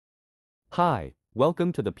Hi,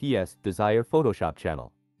 welcome to the PSDESIRE Photoshop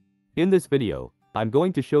channel. In this video, I'm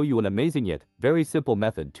going to show you an amazing yet very simple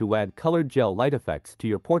method to add colored gel light effects to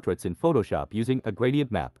your portraits in Photoshop using a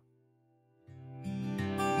gradient map.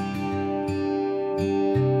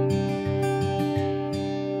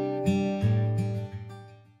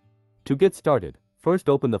 To get started, first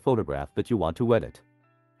open the photograph that you want to edit.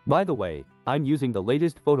 By the way, I'm using the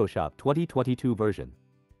latest Photoshop 2022 version.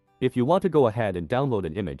 If you want to go ahead and download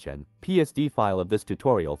an image and PSD file of this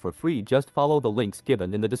tutorial for free, just follow the links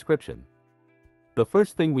given in the description. The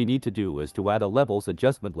first thing we need to do is to add a levels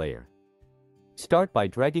adjustment layer. Start by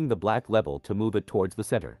dragging the black level to move it towards the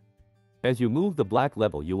center. As you move the black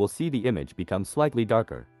level, you will see the image become slightly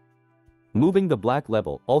darker. Moving the black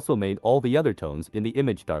level also made all the other tones in the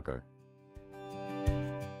image darker.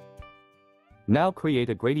 Now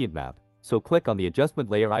create a gradient map, so click on the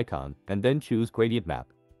adjustment layer icon and then choose gradient map.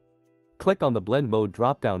 Click on the blend mode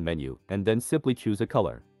drop-down menu and then simply choose a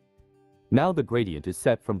color. Now the gradient is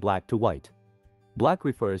set from black to white. Black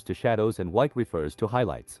refers to shadows and white refers to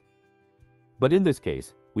highlights. But in this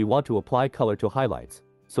case, we want to apply color to highlights,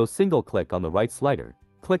 so single click on the right slider,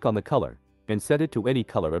 click on the color, and set it to any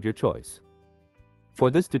color of your choice.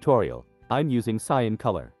 For this tutorial, I'm using cyan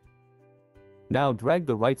color. Now drag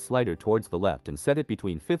the right slider towards the left and set it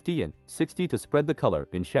between 50 and 60 to spread the color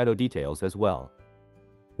in shadow details as well.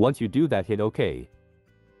 Once you do that, hit OK.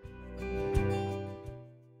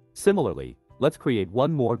 Similarly, let's create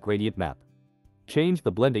one more gradient map. Change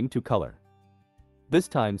the blending to color. This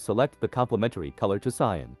time select the complementary color to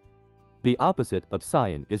cyan. The opposite of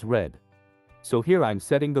cyan is red. So here I'm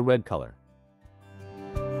setting the red color.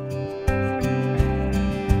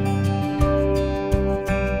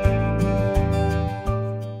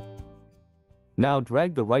 Now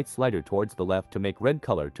drag the right slider towards the left to make red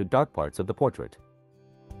color to dark parts of the portrait.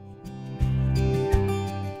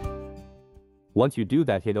 Once you do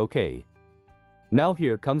that, hit OK. Now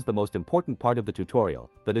here comes the most important part of the tutorial,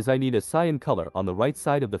 that is, I need a cyan color on the right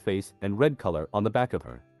side of the face and red color on the back of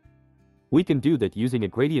her. We can do that using a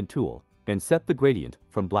gradient tool, and set the gradient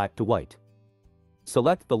from black to white.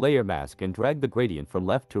 Select the layer mask and drag the gradient from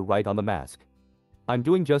left to right on the mask. I'm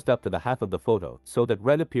doing just up to the half of the photo so that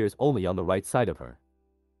red appears only on the right side of her.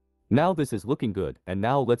 Now this is looking good, and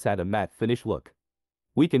now let's add a matte finish look.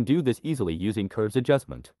 We can do this easily using curves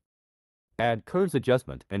adjustment. Add curves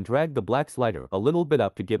adjustment and drag the black slider a little bit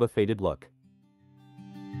up to give a faded look.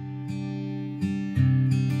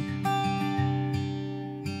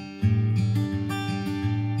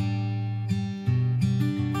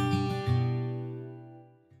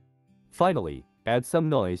 Finally, add some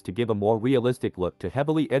noise to give a more realistic look to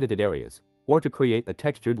heavily edited areas, or to create a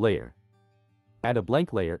textured layer. Add a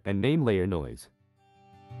blank layer and name layer noise.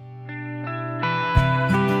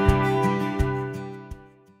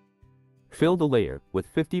 Fill the layer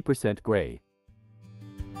with 50% gray.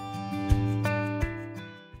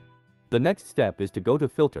 The next step is to go to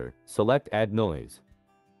Filter, select Add Noise.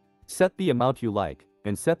 Set the amount you like,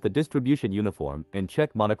 and set the distribution uniform and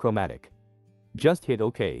check monochromatic. Just hit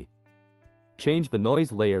OK. Change the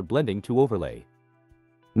noise layer blending to overlay.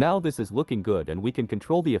 Now this is looking good, and we can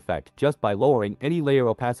control the effect just by lowering any layer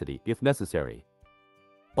opacity if necessary.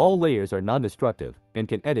 All layers are non-destructive and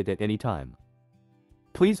can edit at any time.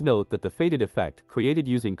 Please note that the faded effect created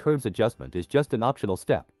using curves adjustment is just an optional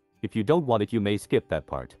step. If you don't want it, you may skip that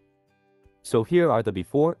part. So here are the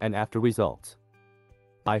before and after results.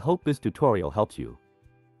 I hope this tutorial helps you.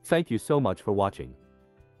 Thank you so much for watching.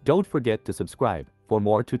 Don't forget to subscribe for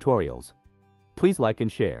more tutorials. Please like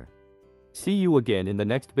and share. See you again in the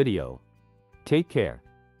next video. Take care.